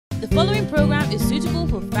The following program is suitable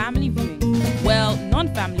for family viewing. Well,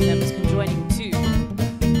 non-family members can join in too.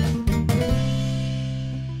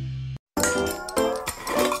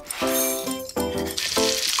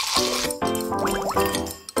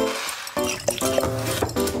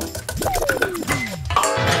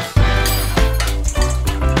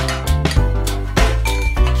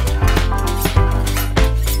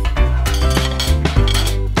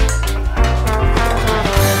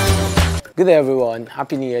 Good day everyone,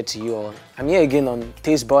 Happy New Year to you all. I'm here again on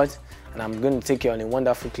Taste Quest and I'm going to take you on a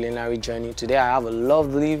wonderful culinary journey. Today I have a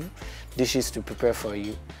lovely dishes to prepare for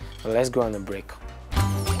you. But let's go on a break.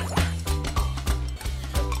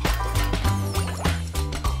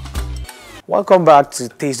 Welcome back to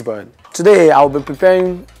Taste Quest. Today I'll be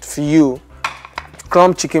preparing for you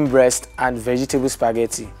crumbed chicken breast and vegetable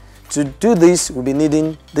spaghetti. To do this, we'll be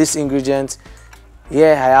needing these ingredients.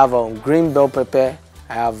 Here I have green bell pepper,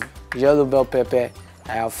 I have yellow bell pepper,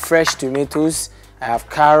 I have fresh tomatoes, I have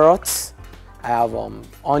carrots, I have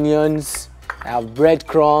onions, I have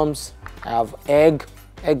breadcrumbs, I have egg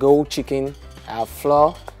whole chicken, I have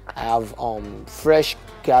flour, I have fresh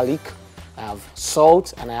garlic, I have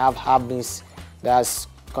salt, and I have herb mix that's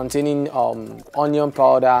containing onion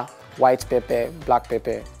powder, white pepper, black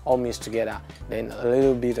pepper, all mixed together. Then a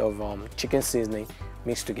little bit of chicken seasoning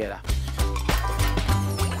mixed together.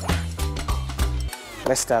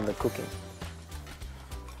 Let's start the cooking.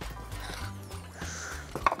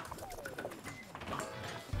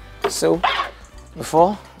 So,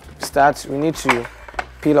 before we start, we need to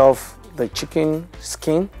peel off the chicken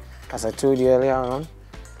skin, as I told you earlier on.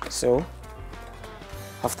 So,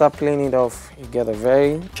 after peeling it off, you get a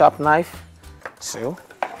very sharp knife. So, you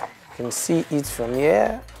can see it from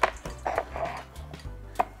here.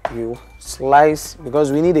 You slice,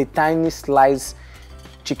 because we need a tiny slice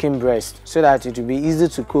chicken breast so that it will be easy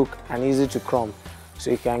to cook and easy to crumb.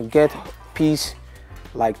 So you can get piece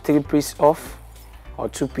like 3 pieces off or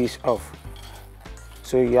 2 pieces off.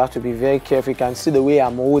 So you have to be very careful. You can see the way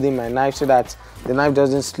I'm holding my knife so that the knife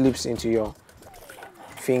doesn't slip into your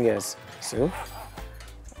fingers. So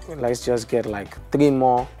let's just get like 3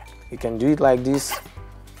 more. You can do it like this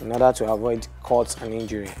in order to avoid cuts and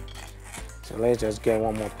injury. So let's just get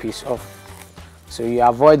 1 more piece off. So you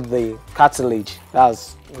avoid the cartilage,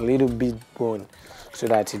 that's a little bit bone, so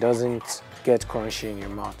that it doesn't get crunchy in your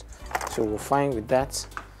mouth. So we're fine with that.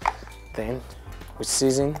 Then we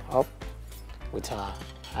season up with our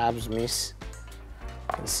herbs mix.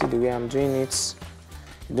 You can see the way I'm doing it.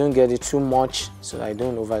 You don't get it too much so that I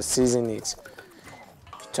don't over season it.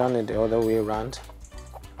 You turn it the other way around.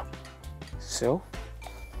 So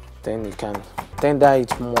then you can tender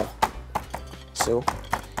it more. So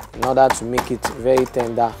in order to make it very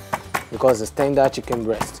tender, because it's tender chicken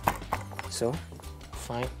breast. So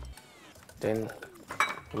fine. Then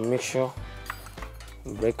we make sure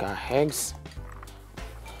we break our eggs.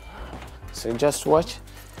 So just watch,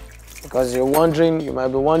 because you might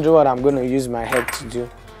be wondering what I'm going to use my egg to do.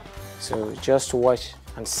 So just watch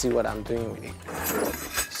and see what I'm doing with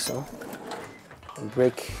it. So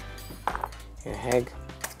break your egg.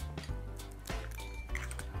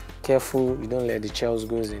 Careful, you don't let the shells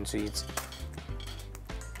go into it.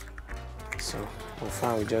 So we're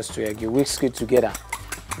fine with just 2 eggs. You whisk it together,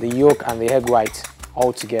 the yolk and the egg white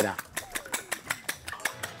all together.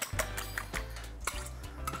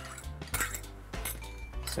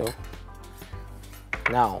 So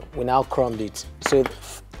now we crumb it. So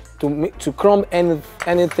to crumb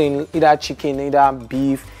anything, either chicken, either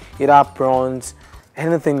beef, either prawns,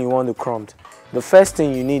 anything you want to crumb, the first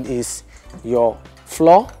thing you need is your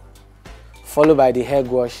flour, followed by the egg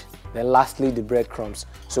wash, then lastly the breadcrumbs.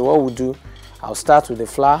 So what we'll do, I'll start with the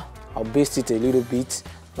flour. I'll baste it a little bit,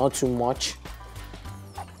 not too much.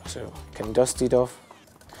 So you can dust it off.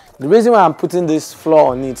 The reason why I'm putting this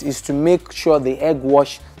flour on it is to make sure the egg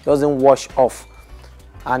wash doesn't wash off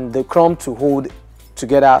and the crumb to hold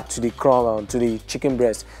together to the chicken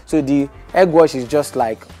breast. So the egg wash is just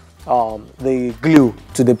like the glue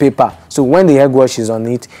to the paper. So when the egg wash is on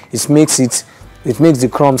it, it makes the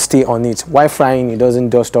crumb stay on it. While frying, it doesn't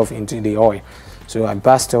dust off into the oil. So I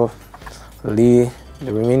burst off the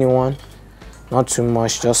remaining one, not too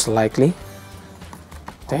much, just slightly.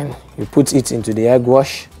 Then you put it into the egg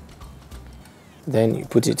wash. Then you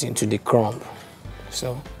put it into the crumb.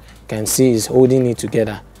 So you can see it's holding it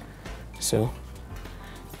together. So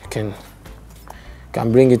you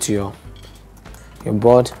can bring it to your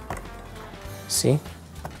board. See,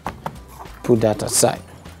 put that aside.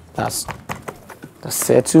 That's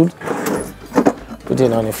settled. Put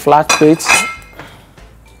it on a flat plate.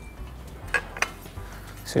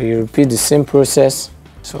 So you repeat the same process.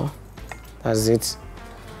 So that's it.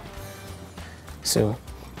 So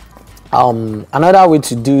another way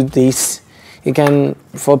to do this, you can,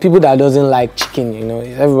 for people that doesn't like chicken, you know,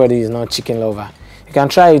 everybody is not chicken lover, you can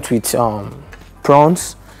try it with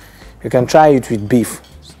prawns, you can try it with beef.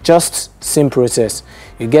 Just same process.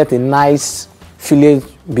 You get a nice fillet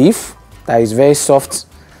beef that is very soft,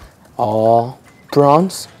 or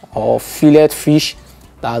prawns, or fillet fish,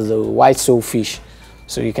 that's the white soul fish.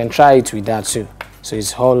 So you can try it with that too. So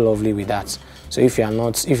it's all lovely with that. So if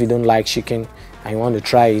you don't like chicken and you want to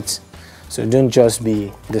try it, so don't just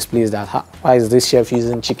be displeased that why is this chef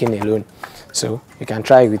using chicken alone. So you can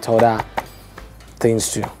try it with other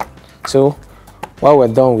things too. So while we're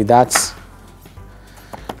done with that,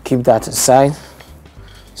 keep that aside.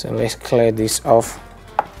 So let's clear this off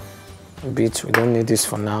a bit. We don't need this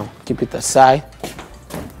for now. Keep it aside.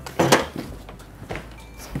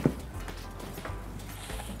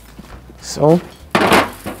 So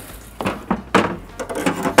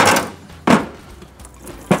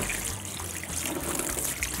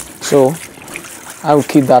I will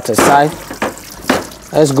keep that aside.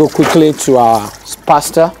 Let's go quickly to our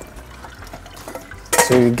pasta.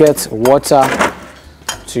 So you get water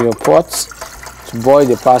to your pot to boil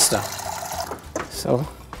the pasta. So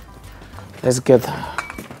let's get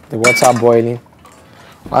the water boiling.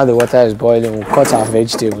 While the water is boiling, we'll cut our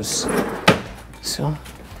vegetables. So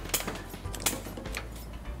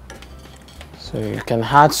you can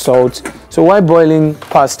add salt. So while boiling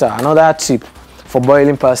pasta, another tip for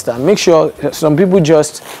boiling pasta, make sure, some people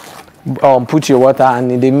just put your water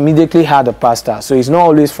and they immediately add the pasta. So it's not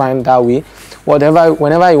always fine that way.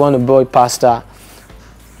 Whenever you want to boil pasta,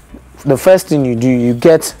 the first thing you do, you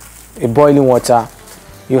get a boiling water,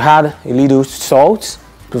 you add a little salt,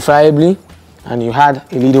 preferably, and you add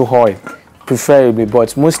a little oil, preferably,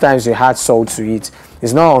 but most times you add salt to it.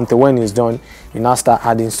 It's not until when it's done you now start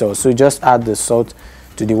adding salt. So just add the salt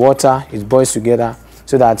to the water, it boils together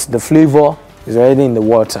so that the flavor is already in the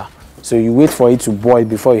water. So you wait for it to boil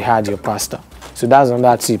before you add your pasta. So that's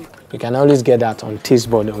another tip. You can always get that on taste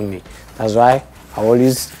board only. That's why I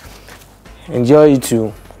always enjoy you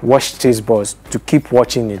to watch taste boards, to keep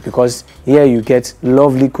watching it, because here you get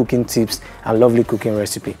lovely cooking tips and lovely cooking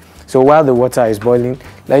recipe. So while the water is boiling,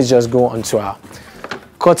 let's just go on to our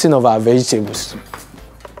cutting of our vegetables.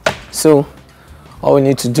 So all we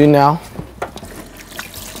need to do now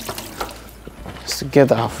is to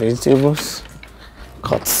get our vegetables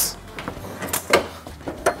cut.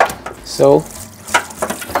 So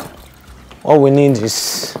all we need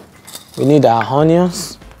is, we need our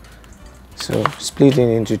onions. So split it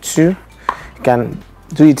into two. You can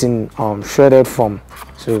do it in shredded form.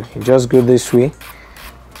 So you just go this way,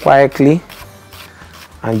 quietly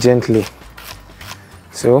and gently.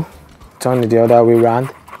 So turn it the other way around.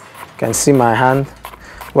 You can see my hand,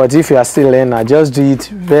 but if you are still learning, just do it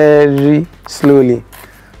very slowly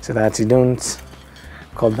so that you don't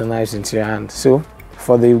cut the knives into your hand. So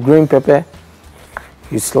for the green pepper,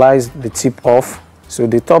 you slice the tip off. So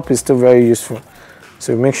the top is still very useful.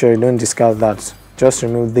 So make sure you don't discard that. Just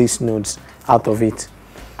remove these nodes out of it.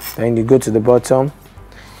 Then you go to the bottom,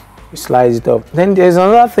 you slice it up. Then there's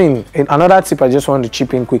another thing, another tip I just want to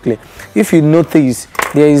chip in quickly. If you notice,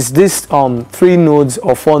 there is this 3 nodes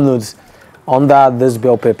or 4 nodes under this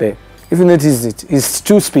bell pepper. If you notice it, it's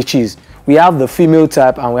 2 species. We have the female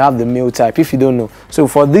type and we have the male type, if you don't know. So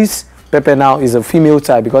for this pepper now is a female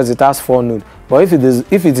type because it has 4 nodes. But if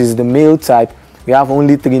it is the male type, we have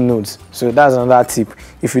only 3 nodes. So that's another tip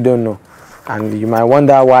if you don't know. And you might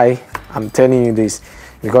wonder why I'm telling you this.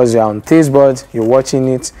 Because you're on taste board, you're watching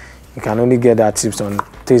it, you can only get that tips on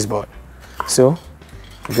taste board. So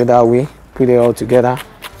you go that way, put it all together,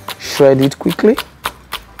 shred it quickly.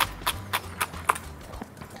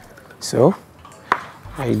 So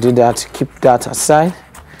you do that, keep that aside.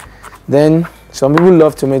 Then some people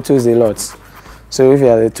love tomatoes a lot. So if you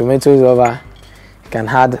are the tomatoes lover, you can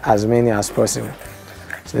add as many as possible.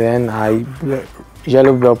 So then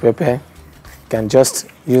yellow bell pepper, you can just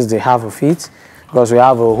use the half of it because we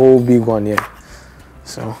have a whole big one here.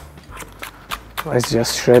 So let's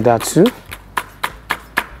just shred that too.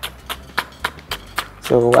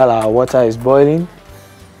 So while our water is boiling,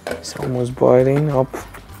 it's almost boiling up,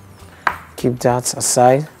 keep that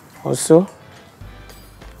aside also.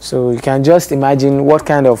 So you can just imagine what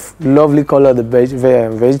kind of lovely color the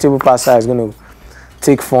vegetable pasta is going to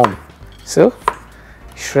take form. So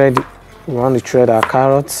shred, we want to shred our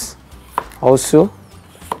carrots also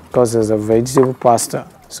because there's a vegetable pasta.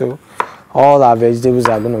 So all our vegetables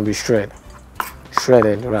are going to be shredded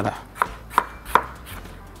rather.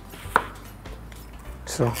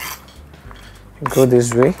 So go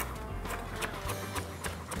this way.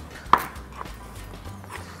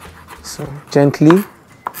 So gently,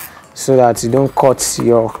 so that you don't cut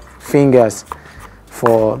your fingers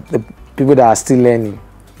for the people that are still learning.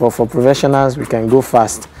 But for professionals, we can go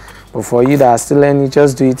fast. But for you that are still learning,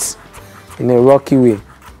 just do it in a rocky way,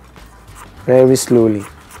 very slowly.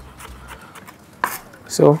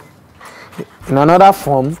 So in another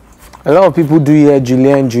form, a lot of people do hear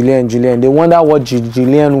julienne. They wonder what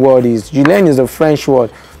julienne word is. Julienne is a French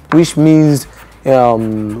word which means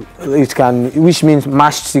which means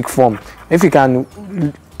mashed form. If you can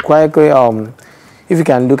quickly if you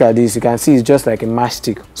can look at this, you can see it's just like a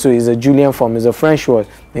mastic. So it's a julienne form. It's a French word.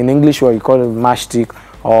 In English word, you call it mastic,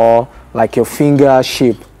 or like your finger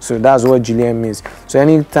shape. So that's what julienne means. So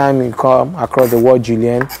anytime you come across the word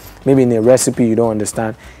julienne, maybe in a recipe you don't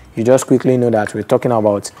understand, you just quickly know that we're talking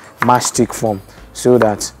about mastic form, so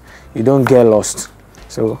that you don't get lost.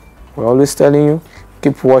 So we're always telling you,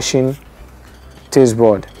 keep watching Taste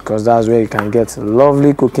Board, because that's where you can get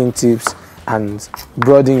lovely cooking tips and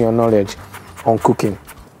broaden your knowledge on cooking.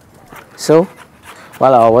 So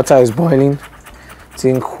while our water is boiling,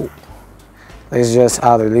 let's just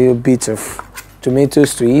add a little bit of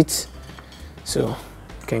tomatoes to it. So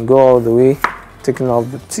you can go all the way, taking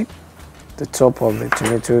off the top of the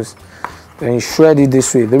tomatoes, then you shred it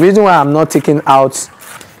this way. The reason why I'm not taking out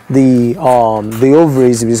the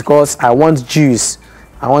ovaries is because I want juice.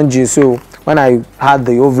 So when I add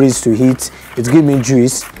the ovaries to heat, it gives me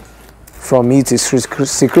juice. From it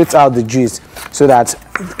secretes out the juice, so that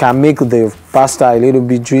it can make the pasta a little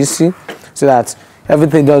bit juicy, so that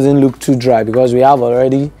everything doesn't look too dry, because we have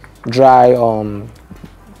already dry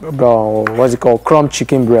what's it called, crumb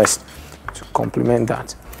chicken breast to complement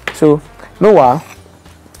that. So Noah,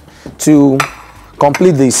 to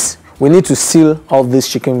complete this, we need to seal off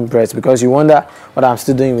this chicken breast, because you wonder what I'm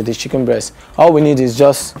still doing with this chicken breast. All we need is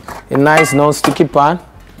just a nice non-sticky pan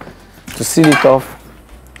to seal it off.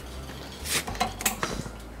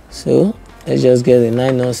 So let's just get a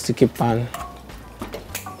nice non-sticky pan,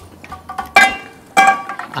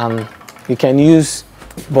 and you can use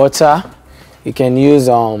butter, you can use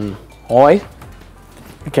oil,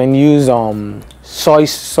 you can use what's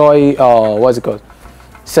it called,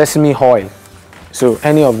 sesame oil. So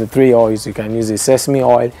any of the three oils you can use: a sesame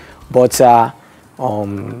oil, butter,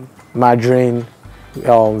 margarine,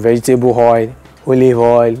 vegetable oil, olive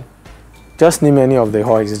oil. Just name any of the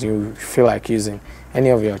oils you feel like using, any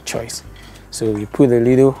of your choice. So you put a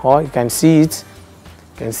little oil, you can see it,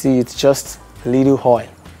 just a little oil,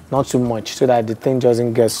 not too much, so that the thing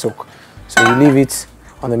doesn't get soaked. So you leave it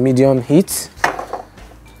on a medium heat.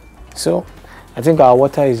 So I think our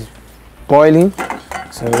water is boiling,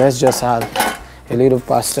 so let's just add a little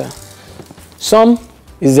pasta. Some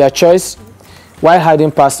is their choice. While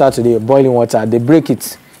adding pasta to the boiling water, they break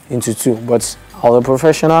it into two, but our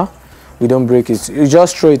professional, we don't break it. You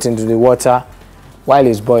just throw it into the water while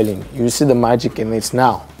it's boiling. You see the magic in it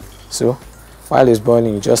now. So while it's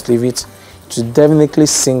boiling, you just leave it to definitely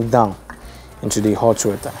sink down into the hot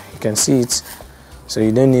water. You can see it, so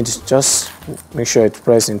you don't need to, just make sure it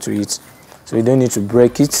press into it. So you don't need to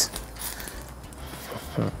break it,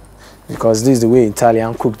 because this is the way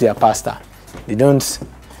Italians cook their pasta. They don't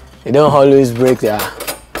always break their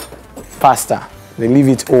pasta. They leave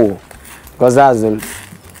it whole, because that's the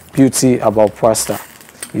beauty about pasta.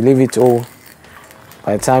 You leave it whole.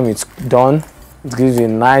 By the time it's done, it gives you a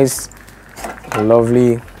nice,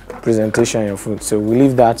 lovely presentation of your food. So we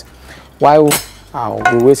leave that while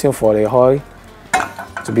we're waiting for the oil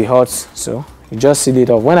to be hot. So you just seal it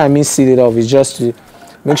off. When I mean seal it off, it's just to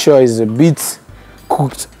make sure it's a bit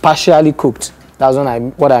cooked, partially cooked. That's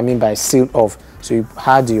what I mean by seal off. So you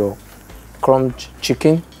add your crumb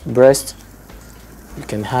chicken breast, you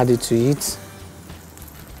can add it to it.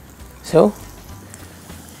 So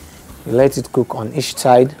you let it cook on each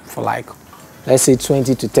side for like, let's say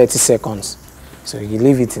 20 to 30 seconds. So you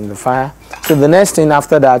leave it in the fire. So the next thing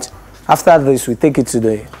after that, after this, we take it to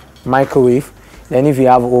the microwave. Then if you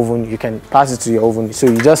have an oven, you can pass it to your oven. So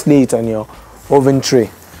you just lay it on your oven tray.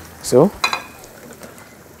 So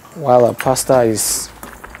while our pasta is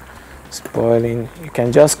boiling, you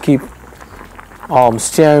can just keep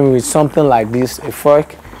stirring with something like this, a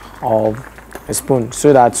fork or a spoon,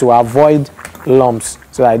 so that to avoid lumps,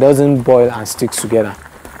 so that it doesn't boil and sticks together.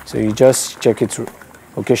 So you just check it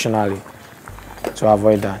occasionally to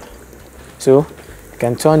avoid that. So you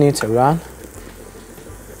can turn it around.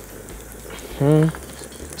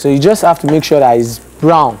 So you just have to make sure that it's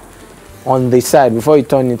brown on the side before you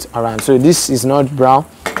turn it around. So this is not brown,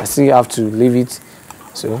 I still have to leave it.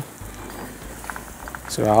 So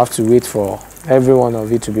I have to wait for every one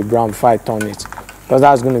of it to be brown before I turn it, because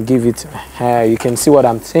that's going to give it, you can see what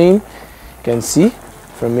I'm saying. You can see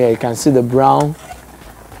from here, you can see the brown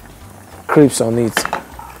crisps on it.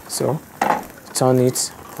 So turn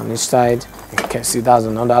it on each side. You can see that's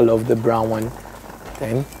another lovely brown one.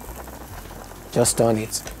 Then just turn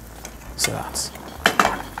it so that.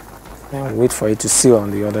 Then wait for it to seal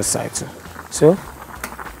on the other side too. So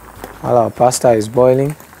while our pasta is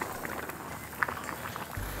boiling,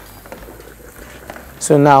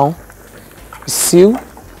 so now seal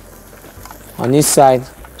on each side,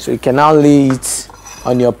 so you can now lay it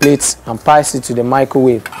on your plate and pass it to the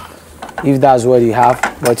microwave if that's what you have.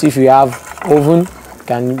 But if you have oven, you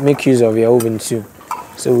can make use of your oven too.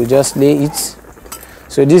 So we just lay it.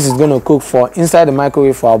 So this is going to cook for inside the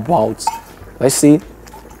microwave for about, let's say,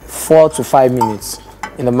 4 to 5 minutes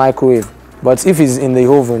in the microwave. But if it's in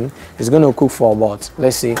the oven, it's going to cook for about,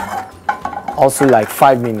 let's say, also like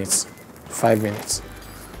 5 minutes. 5 minutes.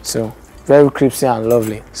 So very crispy and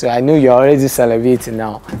lovely. So I know you're already salivating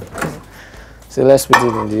now. So let's put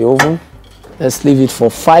it in the oven. Let's leave it for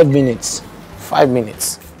 5 minutes. 5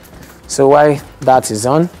 minutes. So while that is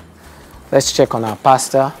on, let's check on our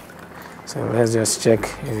pasta. So let's just check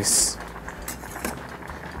this.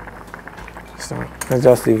 So let's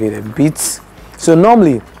just leave it a bit. So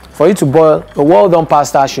normally, for you to boil, a well done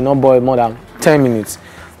pasta should not boil more than 10 minutes.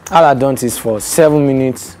 Al dente is for 7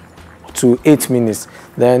 minutes to 8 minutes.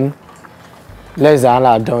 Then less than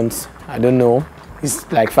al dente, I don't know, it's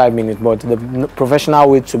like 5 minutes. But the professional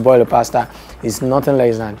way to boil a pasta is nothing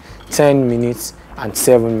less than 10 minutes and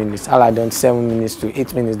 7 minutes. Al dente 7 minutes to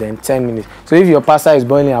 8 minutes, then 10 minutes. So if your pasta is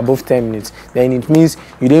boiling above 10 minutes, then it means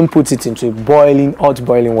you didn't put it into boiling, hot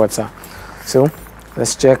boiling water. So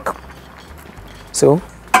let's check. So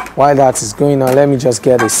while that is going on, let me just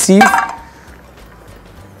get a sieve.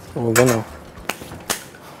 We're gonna.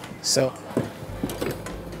 So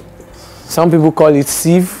some people call it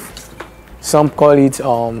sieve, some call it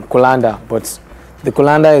colander, but the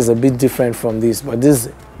colander is a bit different from this. But this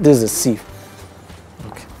is a sieve.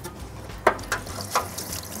 Okay.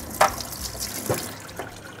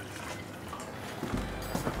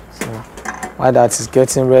 So while that is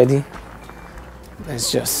getting ready,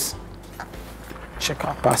 let's just check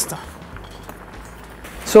our pasta.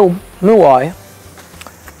 So meanwhile,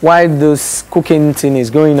 while this cooking thing is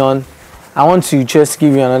going on, I want to just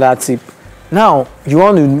give you another tip. Now you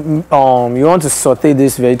want to saute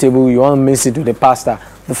this vegetable, you want to mix it with the pasta.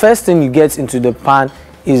 The first thing you get into the pan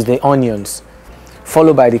is the onions,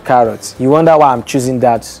 followed by the carrots. You wonder why I'm choosing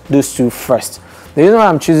those two first. The reason why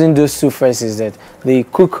I'm choosing those two first is that they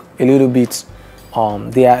cook a little bit,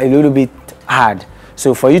 they are a little bit hard.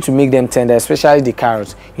 So for you to make them tender, especially the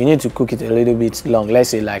carrots, you need to cook it a little bit long, let's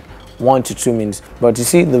say like 1 to 2 minutes. But you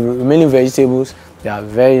see the remaining vegetables, they are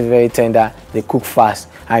very, very tender, they cook fast,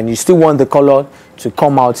 and you still want the color to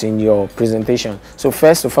come out in your presentation. So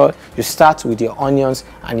first of all, you start with your onions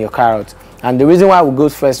and your carrots. And the reason why we go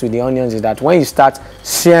first with the onions is that when you start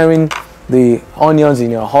searing the onions in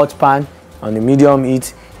your hot pan on the medium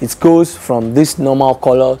heat, it goes from this normal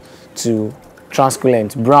color to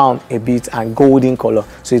transparent, brown a bit, and golden color.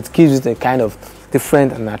 So it gives it a kind of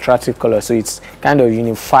different and attractive color. So it's kind of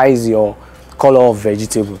unifies your color of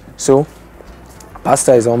vegetable. So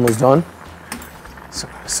pasta is almost done. So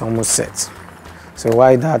it's almost set. So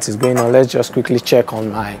while that is going on, let's just quickly check on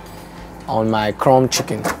my crumb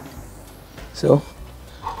chicken. So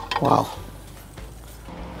wow.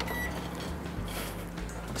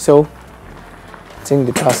 So I think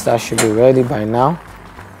the pasta should be ready by now.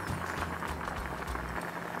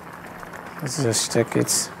 Let's just check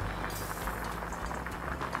it.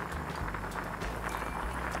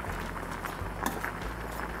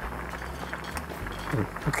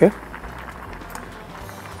 Okay.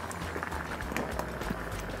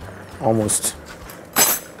 Almost.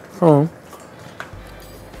 You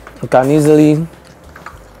can easily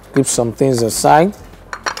keep some things aside.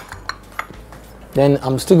 Then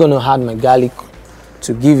I'm still going to add my garlic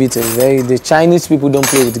to give it the Chinese people don't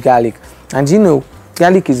play with garlic. And you know,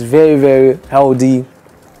 garlic is very, very healthy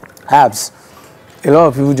herbs. A lot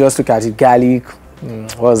of people just look at it, garlic,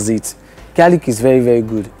 what's it? Garlic is very, very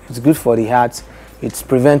good. It's good for the heart. It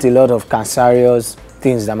prevents a lot of cancerous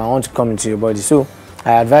things that might want to come into your body. So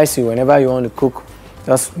I advise you, whenever you want to cook,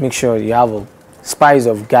 just make sure you have a spice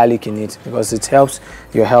of garlic in it, because it helps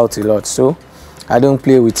your health a lot. So I don't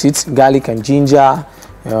play with it. Garlic and ginger,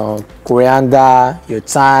 your coriander, your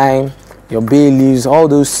thyme, your bay leaves, all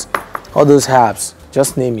those herbs,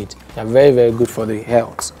 just name it. They're very, very good for the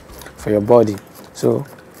health, for your body. So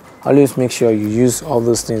always make sure you use all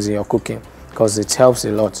those things in your cooking, because it helps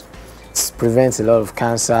a lot. It prevents a lot of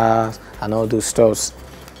cancer and all those stuff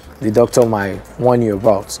the doctor might warn you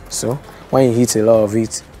about. So when you eat a lot of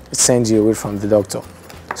it, it sends you away from the doctor.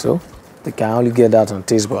 So they can only get that on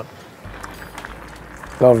taste bud.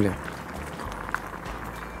 Lovely.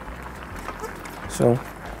 So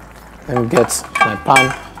let me get my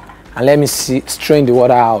pan and let me strain the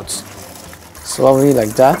water out slowly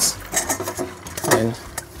like that. And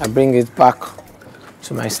I bring it back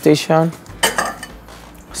to my station.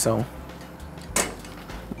 So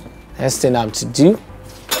next thing I'm to do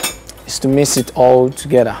is to mix it all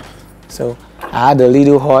together. So I add a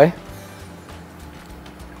little oil,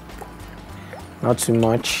 not too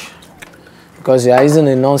much, because you are using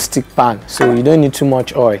a non-stick pan, so you don't need too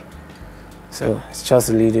much oil. So it's just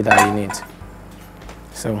a little that you need.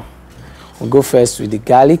 So we'll go first with the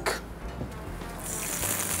garlic.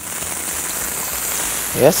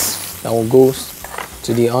 Yes, then we'll go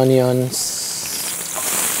to the onions.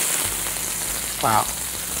 Wow.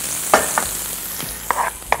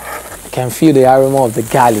 You can feel the aroma of the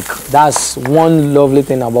garlic. That's one lovely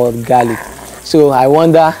thing about garlic. So I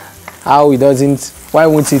wonder how it doesn't, why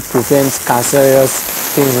won't it prevent cancerous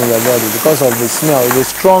things in your body? Because of the smell. It's a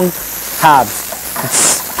strong herb.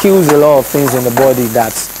 It kills a lot of things in the body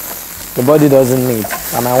that the body doesn't need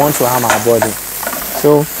and I want to harm our body.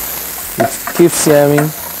 So it keeps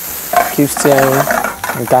stirring,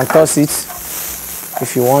 You can toss it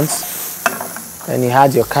if you want. Then you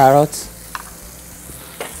add your carrots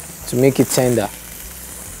to make it tender.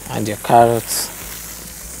 Add your carrots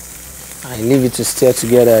and leave it to stir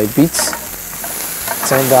together a bit,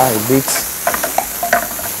 tender a bit.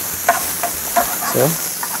 So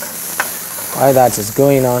while that is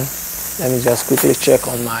going on, let me just quickly check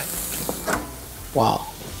on my, wow,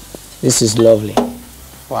 this is lovely.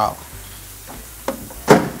 Wow,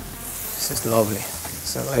 this is lovely.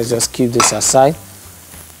 So let's just keep this aside.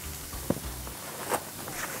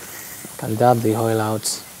 Can dab the oil out.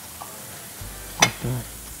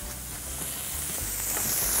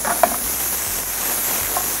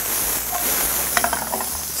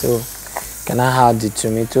 So can I add the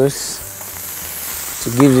tomatoes to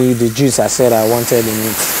give you the juice I said I wanted in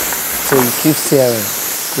it? So you keep stirring,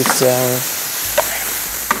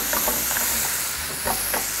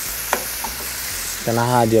 Can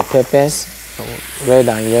I add your peppers, red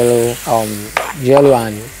and yellow, yellow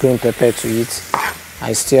and green pepper to it?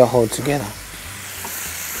 I stir all together.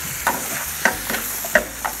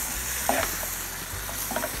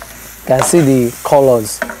 You can see the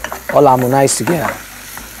colors all harmonized together.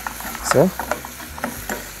 So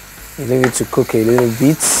you leave it to cook a little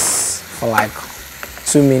bit for like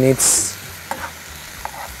 2 minutes.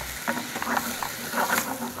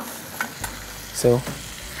 So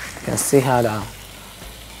you can see how the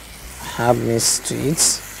herb mix to it.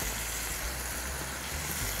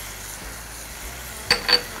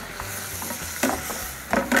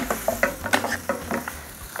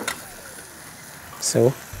 So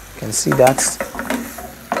you can see that.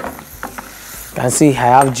 You can see I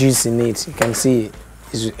have juice in it. You can see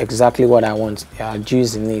it's exactly what I want. I have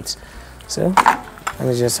juice in it. So let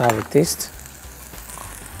me just have a taste.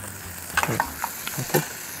 Okay.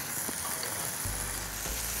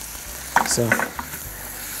 So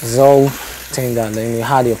it's all tender. Then you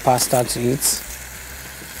add your pasta to it.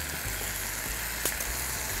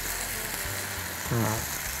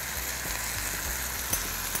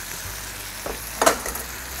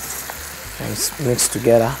 And it's mixed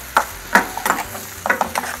together.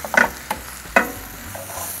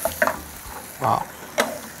 Wow.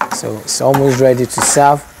 So it's almost ready to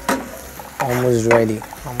serve. Almost ready.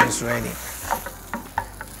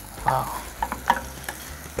 Wow.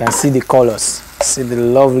 You can see the colors. See the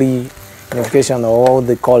lovely unification of all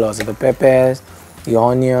the colors. The peppers, the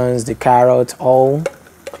onions, the carrots, all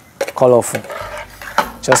colorful.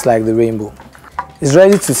 Just like the rainbow. It's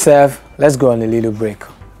ready to serve. Let's go on a little break.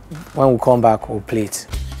 When we come back, we'll plate.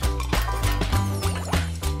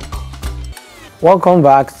 Welcome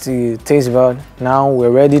back to Taste Bud. Now we're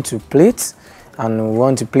ready to plate, and we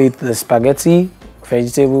want to plate the spaghetti,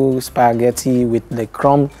 vegetable spaghetti with the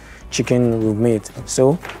crumb chicken we've made.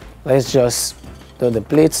 So let's just do the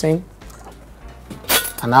plates in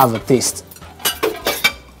and have a taste.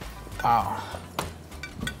 Wow.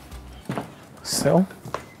 So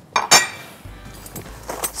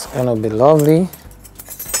it's gonna be lovely. You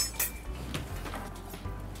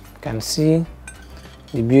can see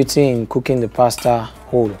the beauty in cooking the pasta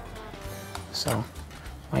whole. So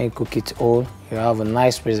when you cook it whole, you have a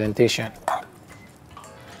nice presentation.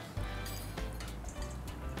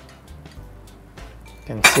 You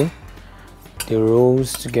can see the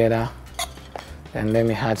rolls together. Then let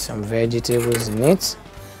me add some vegetables in it.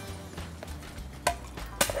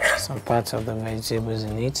 Some parts of the vegetables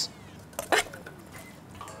in it.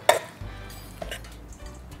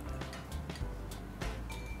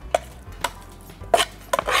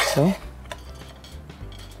 So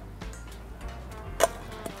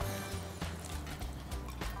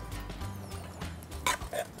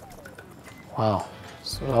wow,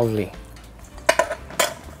 so lovely.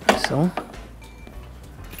 So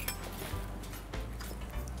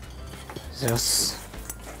just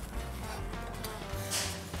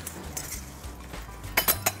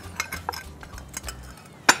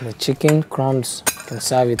the chicken crumbs, you can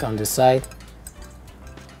serve it on the side.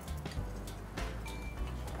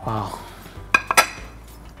 Wow,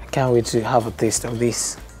 I can't wait to have a taste of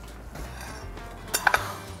this.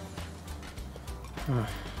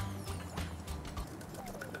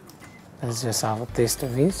 Let's just have a taste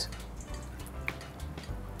of it.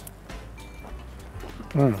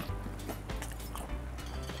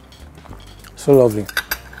 So lovely.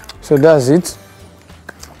 So that's it.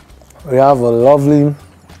 We have a lovely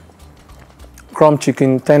crumb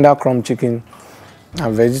chicken, tender crumb chicken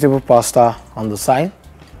and vegetable pasta on the side.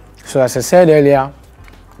 So as I said earlier,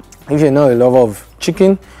 if you're not a lover of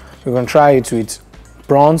chicken, you can try it with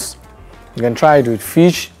prawns, you can try it with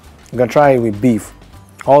fish, you can try it with beef.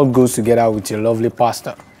 All goes together with your lovely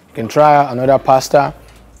pasta. You can try another pasta,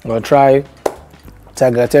 you can try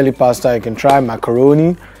tagliatelle pasta, you can try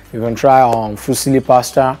macaroni, you can try fusilli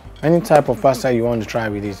pasta, any type of pasta you want to try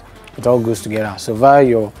with it. It all goes together. So via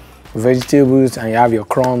your vegetables, and you have your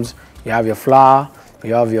crumbs, you have your flour,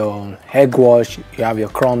 you have your egg wash, you have your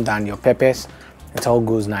crumbs and your peppers. It all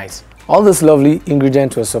goes nice. All these lovely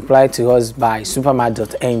ingredients were supplied to us by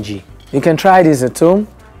supermart.ng. You can try this at home.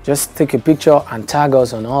 Just take a picture and tag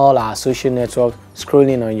us on all our social networks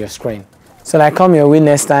scrolling on your screen. So I come your way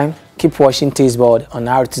next time. Keep watching Taste Board on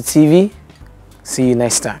RT TV. See you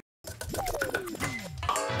next time.